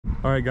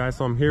All right, guys,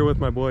 so I'm here with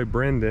my boy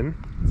Brendan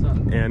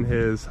and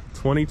his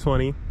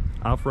 2020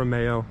 Alfa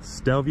Romeo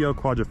Stelvio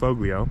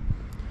Quadrifoglio.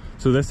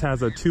 So this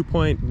has a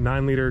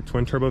 2.9 liter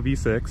twin turbo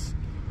V6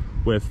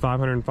 with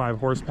 505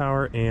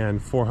 horsepower and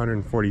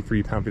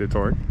 443 pound-feet of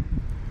torque.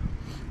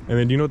 And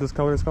then do you know what this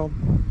color is called?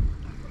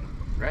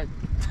 Red.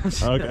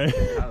 Okay.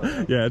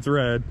 Yeah, it's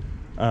red.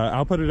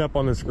 I'll put it up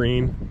on the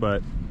screen,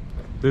 but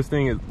this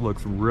thing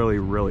looks really,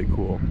 really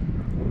cool.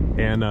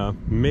 And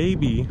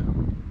maybe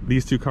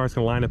these two cars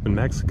can line up in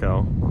Mexico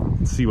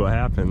and see what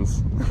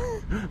happens.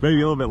 Maybe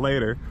a little bit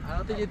later. I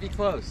don't think it'd be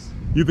close.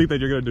 You think that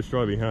you're gonna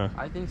destroy me, huh?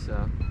 I think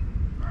so.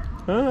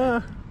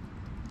 Oh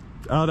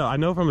no, I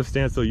know from a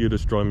standstill you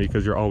destroy me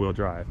because you're all-wheel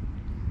drive.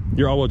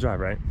 You're all-wheel drive,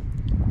 right?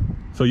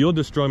 So you'll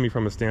destroy me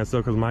from a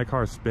standstill because my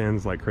car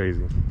spins like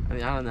crazy. I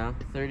mean, I don't know.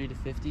 30 to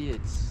 50,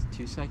 it's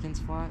 2 seconds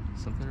flat,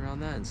 something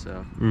around that, and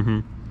so.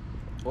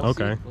 We'll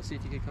see. We'll see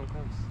if you can come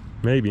close.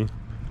 Maybe.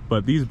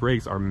 But these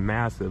brakes are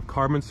massive.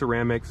 Carbon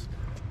ceramics.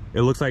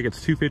 It looks like it's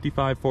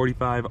 255,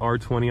 45,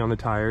 R20 on the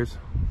tires.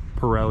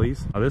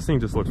 Pirellis. This thing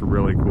just looks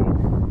really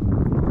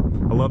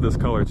cool. I love this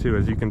color too.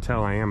 As you can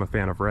tell, I am a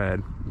fan of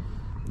red.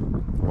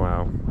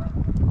 Wow.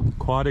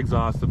 Quad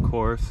exhaust, of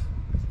course.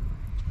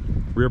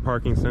 Rear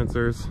parking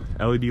sensors.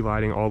 LED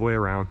lighting all the way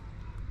around.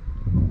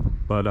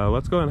 But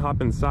let's go ahead and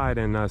hop inside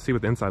and see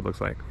what the inside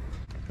looks like.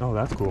 Oh,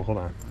 that's cool. Hold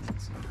on.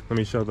 Let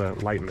me show the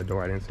light in the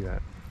door. I didn't see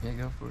that. Yeah,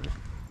 go for it.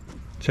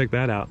 Check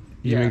that out.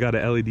 You even got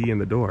an LED in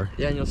the door.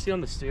 Yeah, and you'll see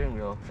on the steering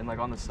wheel and like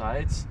on the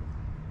sides.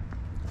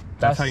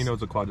 That's how you know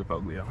it's a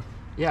Quadrifoglio.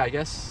 Yeah, I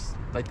guess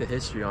like the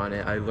history on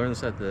it. I learned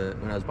this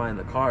when I was buying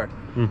the car.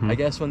 I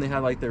guess when they had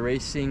like the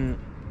racing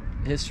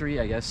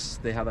history, I guess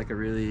they had like a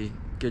really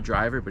good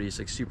driver, but he's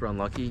like super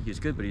unlucky. He was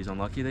good, but he's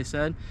unlucky, they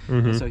said.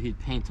 And so he'd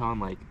paint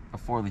on like a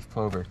 4-leaf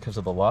clover because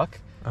of the luck.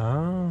 Oh.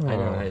 I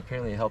know.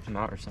 Apparently it helped him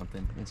out or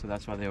something, and so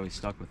that's why they always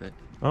stuck with it.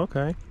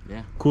 Okay.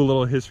 Yeah. Cool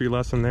little history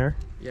lesson there.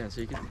 Yeah, so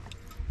you can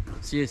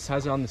see it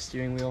has it on the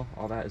steering wheel,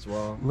 all that as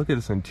well. Look at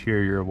this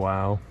interior.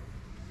 Wow.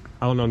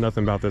 I don't know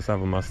nothing about this. I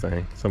have a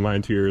Mustang, so my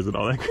interior isn't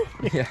all that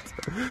great. Yeah.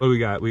 What we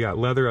got? We got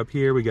leather up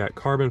here. We got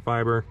carbon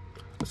fiber,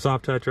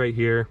 soft touch right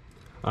here.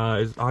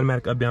 Is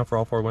automatic up down for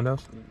all 4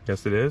 windows?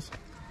 Yes, it is.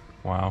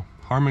 Wow.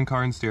 Harman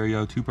Kardon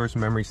stereo, 2-person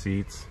memory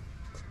seats.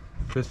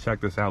 Just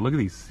check this out. Look at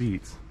these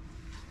seats.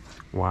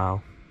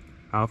 Wow.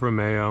 Alfa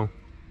Romeo,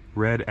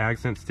 red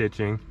accent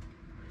stitching.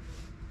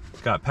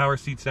 It's got power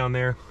seats down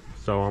there,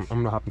 so I'm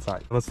gonna hop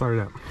inside. Let's start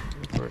it up.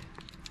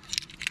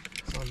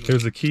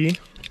 Here's the key.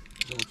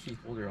 There's a little key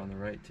holder on the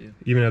right too.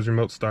 Even as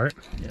remote start?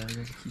 Yeah,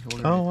 there's a key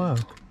holder. Oh wow.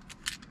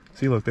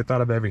 See, look, they thought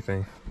of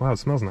everything. Wow, it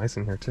smells nice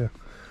in here too.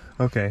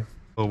 Okay.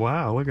 Oh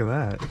wow, look at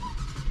that.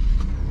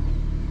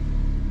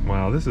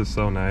 Wow, this is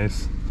so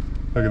nice.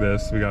 Look at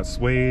this. We got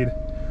suede,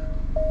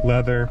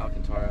 leather.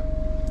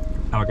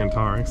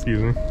 Alcantara,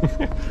 excuse me.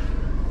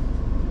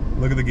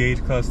 Look at the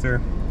gauge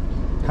cluster.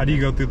 How do you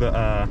go through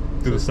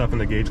the stuff in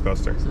the gauge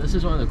cluster? So this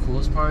is one of the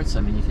coolest parts.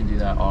 I mean, you can do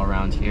that all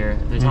around here.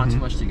 There's not too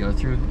much to go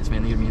through. It's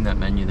mainly gonna be in that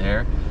menu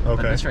there.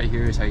 Okay. But this right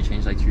here is how you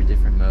change like to your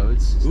different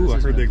modes. So ooh, I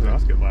heard the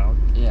exhaust get loud.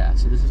 Yeah.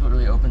 So this is what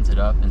really opens it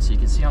up, and so you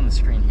can see on the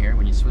screen here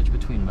when you switch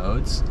between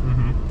modes,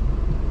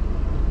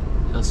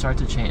 it'll start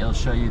to change. It'll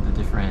show you the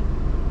different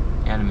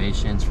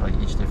animations for like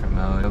each different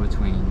mode. Go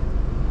between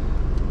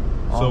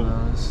all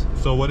those.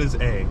 So what does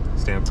A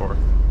stand for? If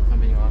I'm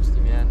being honest with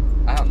you,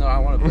 man, I don't know. I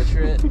want to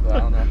butcher it, but I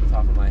don't know off the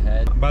top of my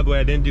head. By the way,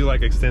 I didn't do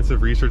like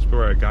extensive research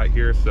before I got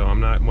here, so I'm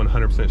not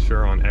 100%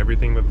 sure on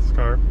everything with this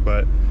car.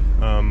 But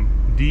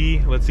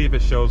D, let's see if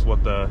it shows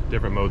what the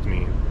different modes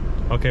mean.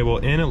 Okay, well,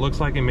 N, it looks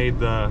like it made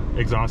the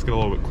exhaust get a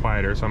little bit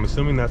quieter, so I'm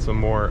assuming that's a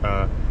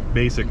more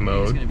basic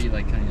mode. It's going to be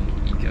like kind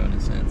of like eco in a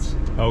sense.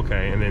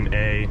 Okay, and then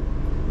A,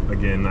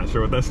 again, not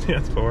sure what that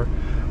stands for.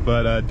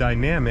 But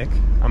dynamic,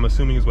 I'm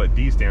assuming is what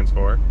D stands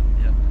for.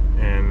 Yep.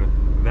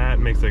 And that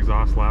makes the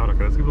exhaust loud.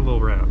 Okay, let's give it a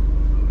little rev.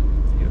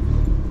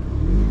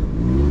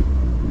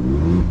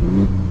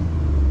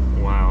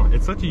 Wow,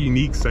 it's such a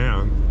unique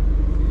sound.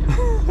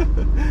 Yeah.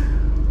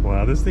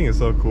 Wow, this thing is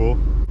so cool.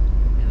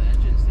 Yeah, the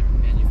engine's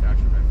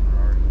manufactured by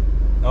Ferrari.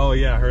 Oh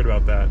yeah, I heard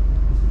about that.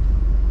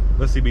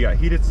 Let's see, we got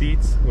heated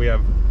seats, we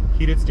have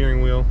heated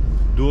steering wheel,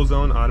 dual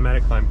zone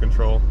automatic climate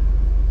control,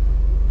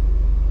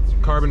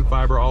 carbon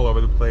fiber all over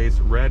the place,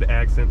 red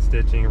accent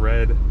stitching,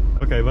 red.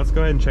 Okay, let's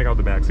go ahead and check out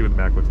the back, see what the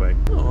back looks like.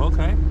 Oh,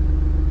 okay.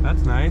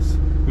 That's nice.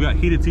 We got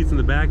heated seats in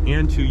the back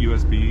and 2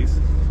 USBs.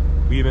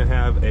 We even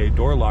have a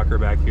door locker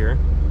back here.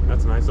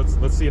 That's nice.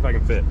 Let's see if I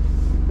can fit.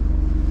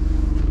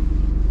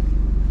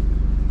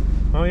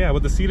 Oh yeah,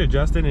 with the seat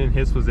adjusted in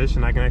his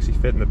position, I can actually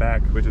fit in the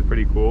back, which is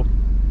pretty cool.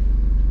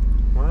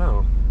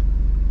 Wow.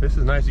 This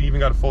is nice. You even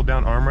got a fold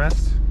down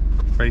armrest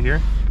right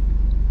here.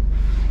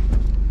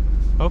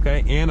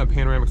 Okay, and a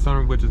panoramic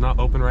sunroof, which is not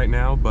open right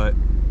now, but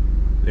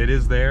it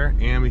is there.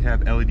 And we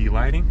have LED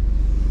lighting.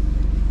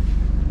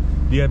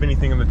 Do you have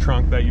anything in the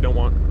trunk that you don't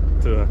want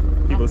to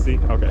people to see?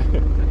 Okay.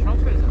 The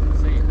trunk space is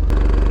insane.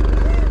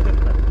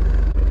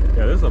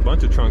 Yeah, there's a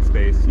bunch of trunk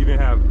space. You even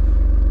have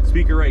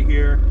speaker right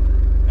here,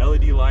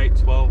 LED light,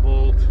 12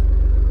 volt.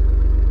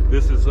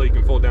 This is so you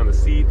can fold down the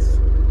seats.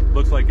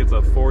 Looks like it's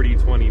a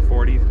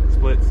 40-20-40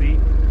 split seat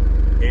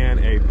and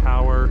a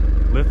power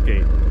lift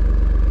gate.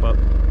 But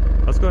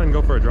let's go ahead and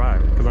go for a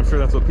drive, because I'm sure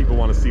that's what people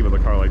want to see with a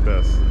car like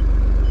this.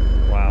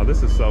 Wow,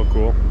 this is so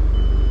cool.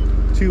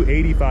 2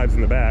 85s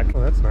in the back. Oh,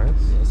 that's nice.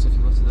 Yeah, so if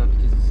you lift it up,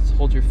 you can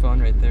hold your phone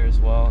right there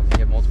as well. You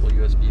have multiple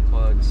USB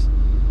plugs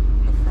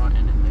in the front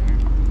and in there.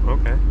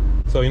 Okay.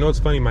 So you know what's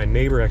funny? My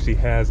neighbor actually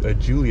has a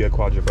Giulia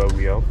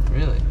Quadrifoglio.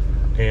 Really?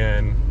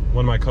 And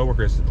one of my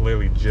coworkers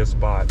literally just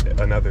bought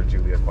another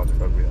Giulia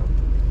Quadrifoglio.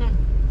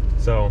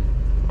 So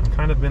I've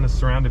kind of been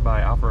surrounded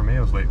by Alfa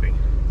Romeos lately.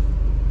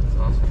 That's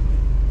awesome.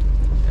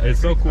 Yeah, it's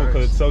so cool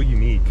because it's so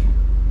unique.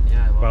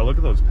 Yeah, I love wow, look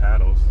at those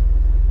paddles.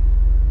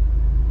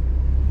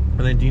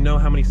 And then do you know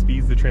how many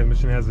speeds the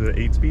transmission has? Is it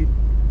 8-speed?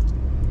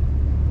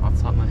 Off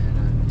the top of my head,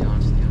 to be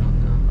honest with you, I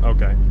don't know.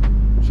 Okay.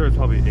 I'm sure it's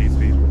probably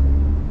 8-speed.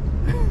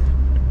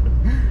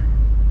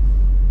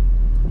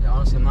 Yeah,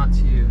 honestly, I'm not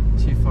too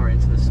far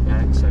into the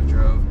specs. I've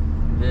drove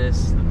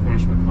this, the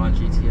Porsche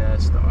Macan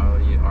GTS, the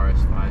Audi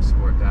RS5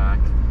 Sportback.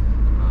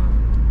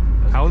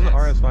 How was the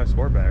RS5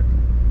 Sportback?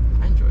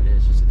 I enjoyed it.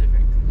 It's just a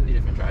completely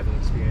different driving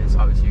experience.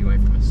 Obviously, you're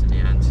going from a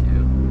sedan to,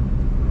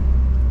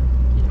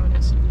 you know, an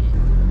SUV.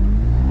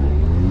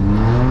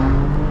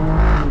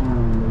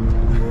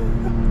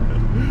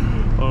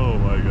 Oh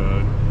my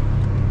god.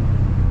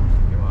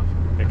 You're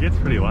welcome. It gets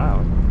pretty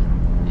loud.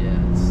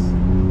 Yeah, it's...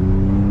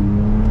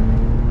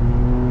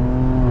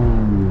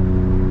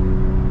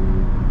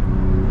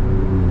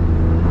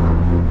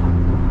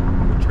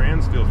 The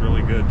trans feels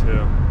really good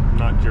too.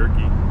 Not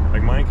jerky.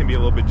 Like mine can be a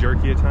little bit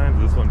jerky at times.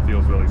 This one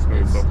feels really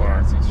smooth so far.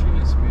 Yeah, it's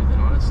extremely smooth,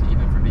 and honestly,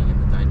 even for being in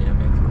the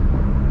dynamic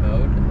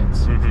mode,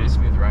 it's a pretty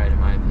smooth ride in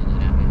my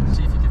opinion. I mean,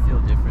 see if you can feel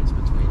a difference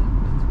between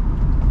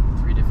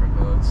the 3 different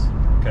modes.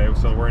 Okay,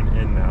 so we're in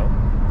N now.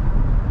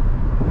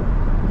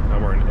 Now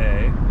we're in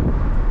A.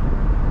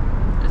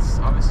 It's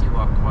obviously a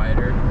lot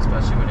quieter,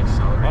 especially when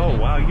accelerating. Oh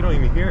wow, you don't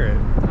even hear it.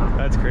 No.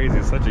 That's crazy.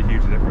 It's such a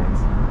huge difference.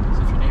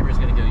 So if your neighbor's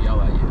gonna go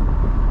yell at you.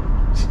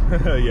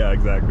 Yeah,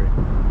 exactly.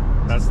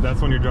 That's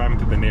when you're driving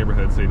through the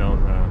neighborhood, so you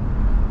don't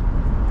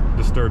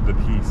disturb the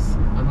peace.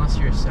 Unless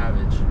you're a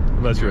savage.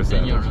 Unless you're a savage.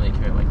 Then you don't really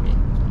care like me.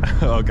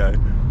 Okay.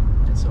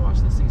 And so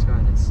watch, this thing's got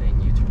an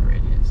insane U-turn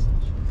radius.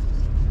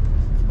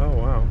 Oh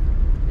wow.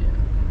 Yeah.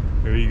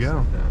 There you go.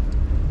 Like that.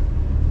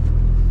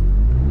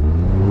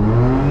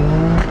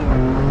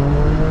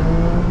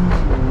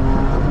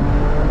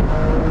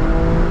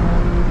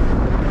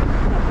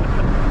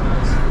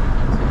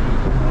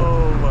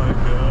 Oh my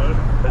god.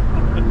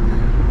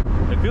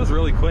 It feels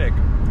really quick.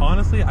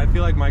 Honestly, I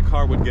feel like my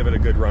car would give it a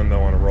good run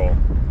though on a roll.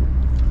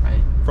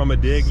 From a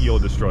dig, you'll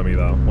destroy me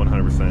though,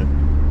 100%.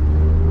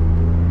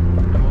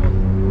 Well,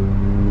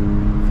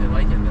 if they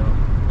like it though.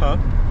 Huh?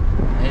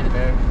 Hey, they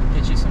better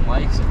get you some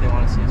likes if they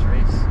want to see us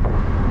race.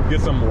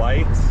 Get some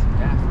lights?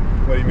 Yeah.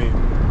 What do you mean?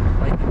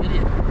 Like the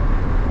video.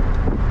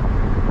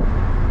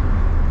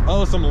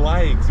 Oh, some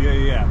likes.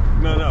 Yeah.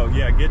 No.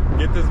 Yeah,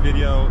 get this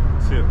video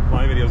to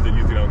my videos that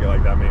usually don't get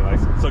like that many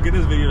likes. So get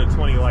this video to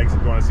 20 likes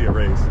if you want to see a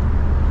race.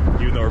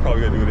 Even though we're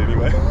probably gonna do it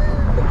anyway.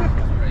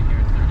 Right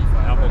here,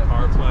 35. Apple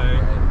right CarPlay,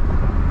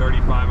 right.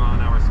 35 mile an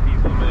hour speed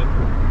limit,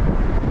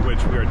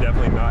 which we are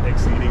definitely not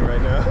exceeding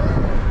right now.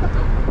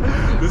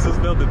 This is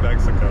filmed in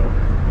Mexico.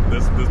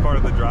 This part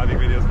of the driving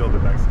video is filmed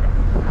in Mexico.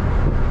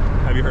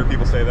 Have you heard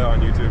people say that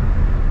on YouTube?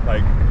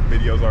 Like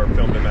videos are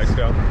filmed in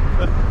Mexico?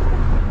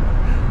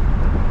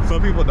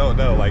 Some people don't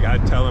know. Like I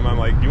tell them, I'm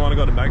like, "Do you want to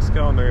go to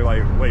Mexico?" And they're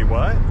like, "Wait,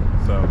 what?"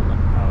 So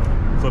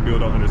some people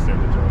don't understand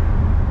the joke.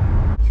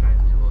 Trying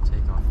to do a little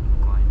takeoff from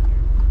the line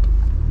here.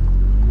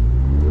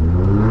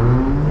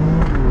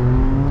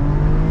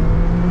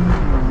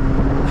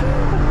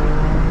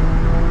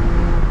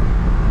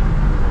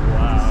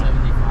 Wow.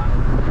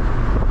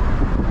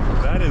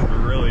 75. That is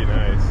really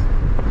nice.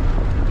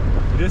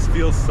 It just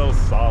feels so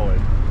solid.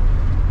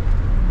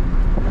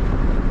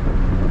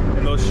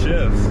 And those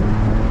shifts.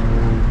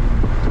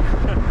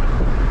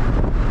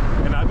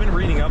 And I've been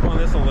reading up on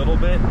this a little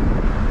bit,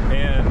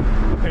 and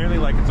apparently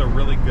like it's a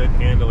really good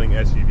handling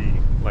SUV.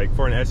 Like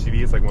for an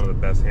SUV, it's like one of the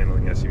best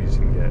handling SUVs you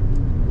can get.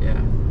 Yeah.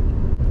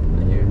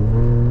 Right here.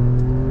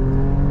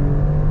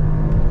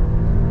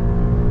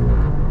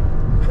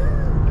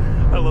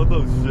 I love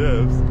those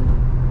shifts.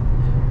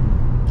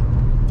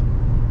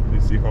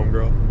 You see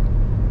homegirl?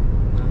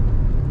 No.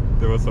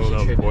 There was someone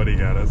else pointing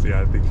at us.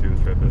 Yeah, I think she was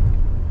tripping.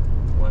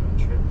 Let them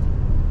trip.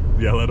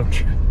 Yeah, let them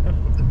trip.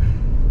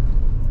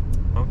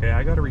 Okay,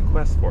 I got a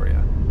request for you.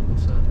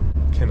 What's up?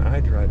 Can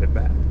I drive it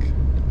back?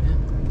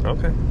 Yeah.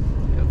 Okay.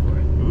 Go for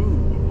it.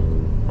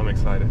 Ooh, I'm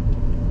excited.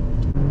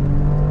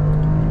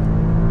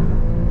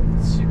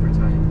 It's super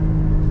tight.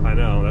 I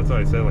know, that's what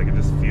I said, like it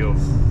just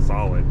feels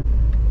solid.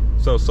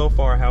 So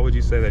far, how would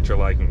you say that you're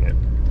liking it?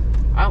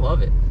 I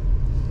love it.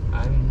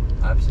 I'm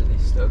absolutely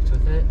stoked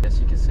with it. I guess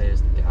you could say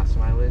it's the gas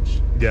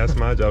mileage. Gas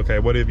mileage? Okay,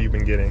 what have you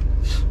been getting?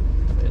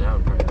 Right now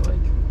I'm probably at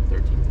like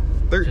 13.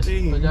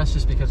 13? But that's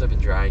just because I've been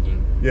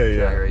dragging. Yeah.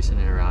 Drag racing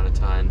it around a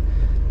ton.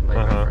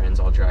 Like my friends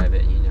all drive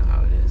it, and you know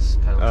how it is.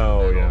 Pedal to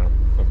the metal. Yeah.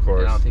 Of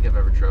course. And I don't think I've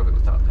ever drove it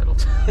without pedal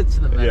to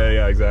the metal.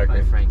 Yeah, exactly.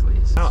 Quite frankly.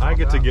 Now I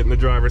get to get in the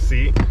driver's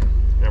seat,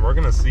 and we're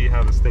gonna see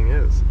how this thing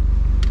is.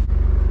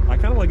 I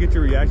kind of want to get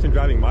your reaction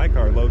driving my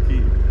car, low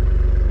key,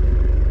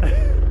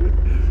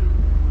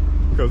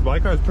 because my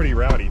car's pretty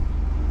rowdy.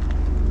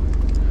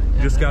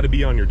 You just got to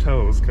be on your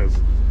toes, because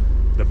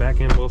the back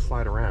end will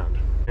slide around.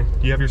 Do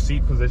you have your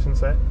seat position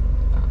set?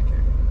 I don't care.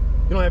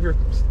 You don't have your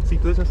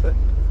seat position set?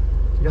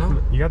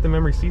 You got the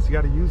memory seats. You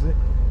got to use it.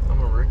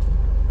 I'm a rookie.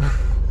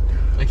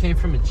 I came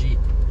from a Jeep.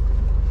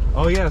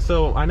 Oh yeah,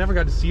 so I never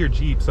got to see your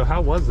Jeep. So how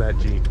was that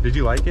Jeep? Did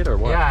you like it or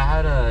what? Yeah, I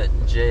had a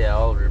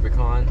JL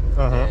Rubicon,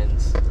 and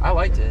I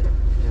liked it.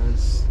 It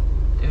was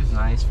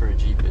nice for a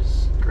Jeep. It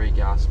was great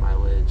gas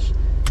mileage.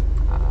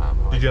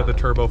 Did you have the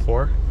Turbo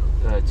 4?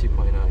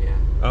 2.0, yeah.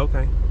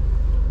 Okay,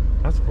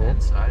 that's cool.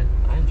 And so I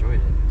enjoyed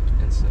it.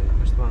 And so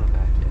push the button on the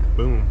back, yeah.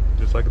 Boom,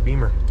 just like a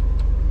Beamer.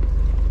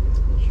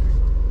 Sure.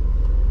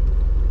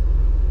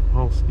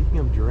 Oh, speaking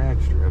of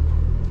drag strip,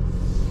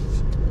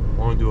 I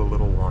want to do a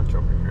little launch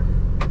over here.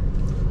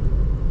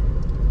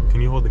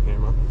 Can you hold the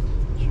camera?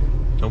 Sure.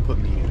 Don't put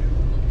me in it.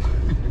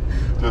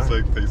 Just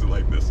like face it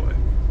like this way.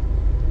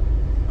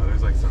 Oh,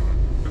 there's like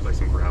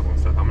some gravel and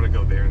stuff. I'm gonna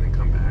go there and then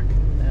come back.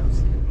 Yeah, let's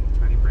see.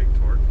 Tiny brake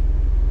torque.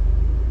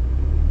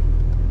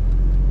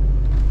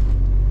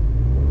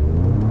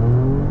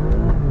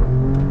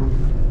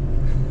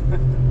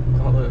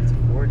 All the way up to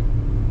 40.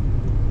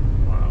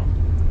 Wow.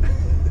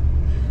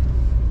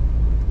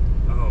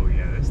 Oh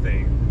yeah, this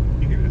thing,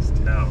 you can just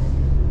tell.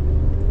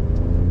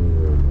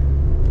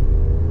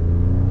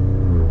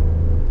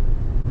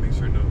 Make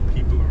sure no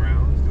people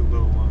around. Let's do a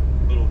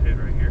little hit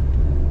right here.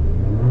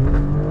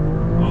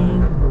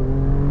 Oh.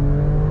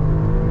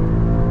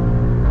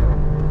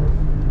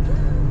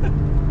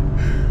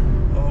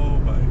 Oh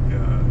my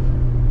gosh.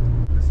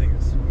 This thing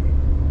is sweet.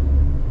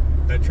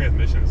 That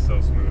transmission is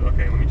so smooth.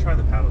 Okay, let me try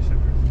the paddle shifters.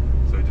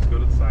 So just go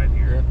to the side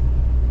here. Yep.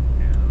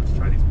 And let's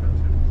try these paddle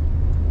shifters.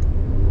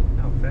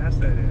 How fast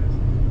that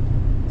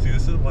is. See,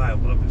 this is why I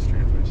love this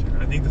transmission.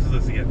 I think this is a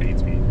ZF8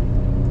 speed.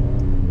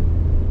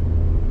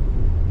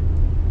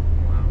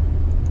 Wow.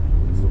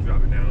 Let's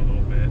drop it down a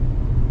little bit.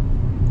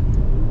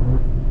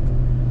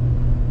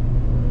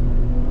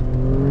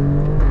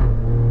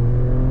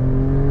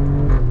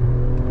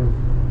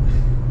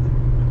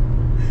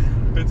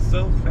 It's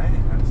so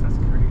fast. That's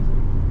crazy.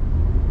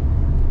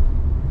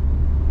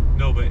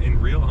 No, but in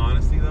real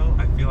honesty, though,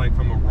 I feel like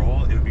from a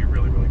roll, it would be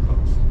really, really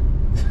close.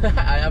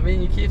 I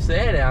mean, you keep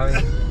saying it.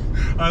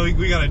 I mean,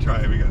 we gotta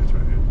try it. We gotta try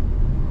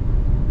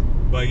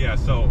it. But yeah,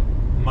 so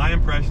my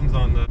impressions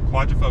on the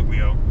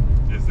Quadrifoglio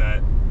is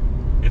that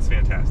it's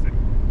fantastic.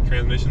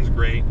 Transmission's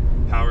great.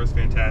 Power is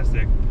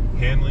fantastic.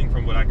 Handling,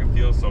 from what I can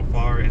feel so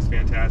far, is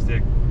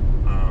fantastic.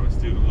 Let's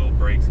do the little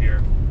brakes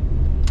here.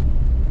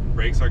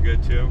 Brakes are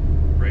good too.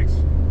 Brakes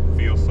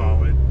feel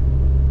solid.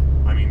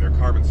 I mean, they're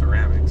carbon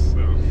ceramics,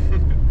 so.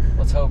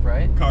 let's hope,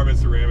 right? Carbon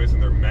ceramics,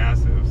 and they're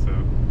massive, so.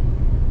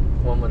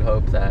 One would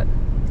hope that.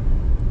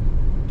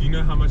 Do you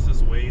know how much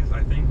this weighs?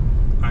 I think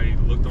I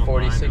looked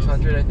online.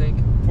 4,600, I think.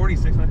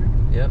 4,600?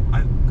 Yep.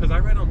 Because I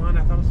read online,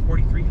 I thought it was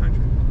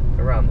 4,300.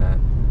 Around that.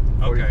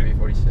 43, Okay.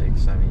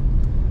 46, I mean.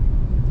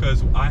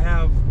 Because I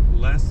have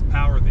less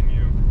power than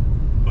you,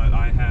 but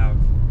I have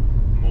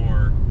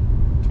more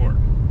torque.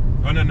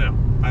 Oh, no.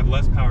 I have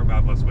less power, but I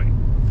have less weight.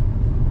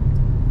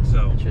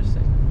 So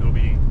Interesting. it'll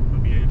be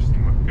an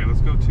interesting one. Okay,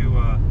 let's go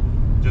to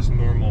just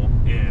normal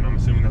N. I'm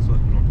assuming that's what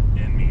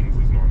N means,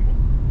 is normal.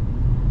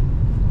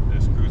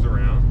 Just cruise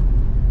around.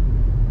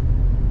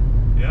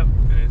 Yep,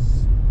 and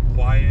it's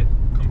quiet,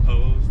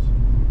 composed.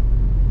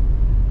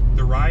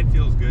 The ride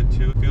feels good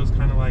too. It feels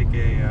kind of like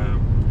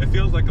it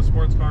feels like a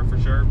sports car for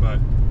sure, but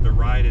the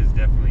ride is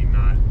definitely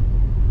not,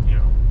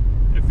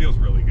 it feels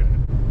really good.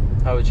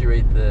 How would you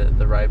rate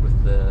the ride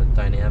with the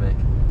dynamic?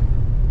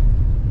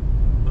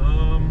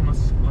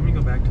 Let me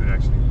go back to it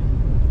actually.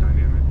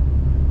 Dynamic.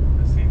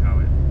 Let's see how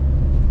it.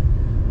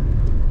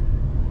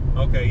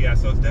 Okay, yeah,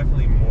 so it's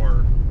definitely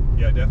more.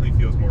 Yeah, it definitely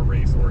feels more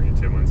race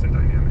oriented when it's in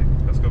dynamic.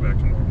 Let's go back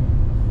to normal.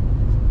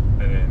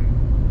 And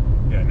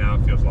then, yeah, now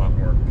it feels a lot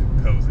more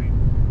cozy.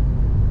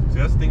 See,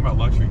 that's the thing about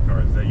luxury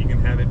cars, is that you can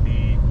have it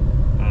be,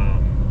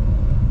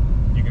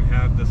 you can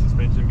have the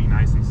suspension be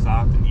nice and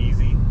soft and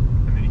easy,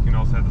 and then you can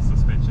also have the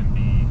suspension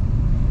be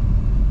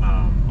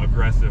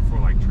aggressive for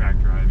like track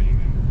driving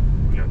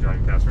and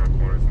driving fast around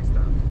corners and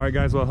stuff. All right,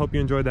 guys. Well, I hope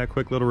you enjoyed that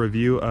quick little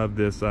review of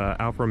this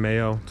Alfa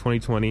Romeo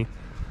 2020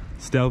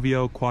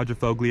 Stelvio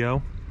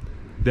Quadrifoglio.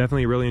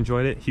 Definitely really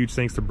enjoyed it. Huge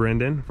thanks to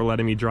Brendan for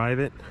letting me drive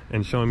it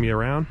and showing me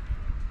around.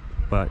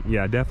 But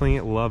yeah,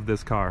 definitely love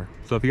this car.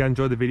 So if you guys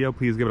enjoyed the video,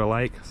 please give it a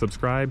like,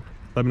 subscribe,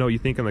 let me know what you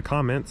think in the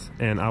comments,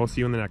 and I will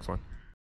see you in the next one.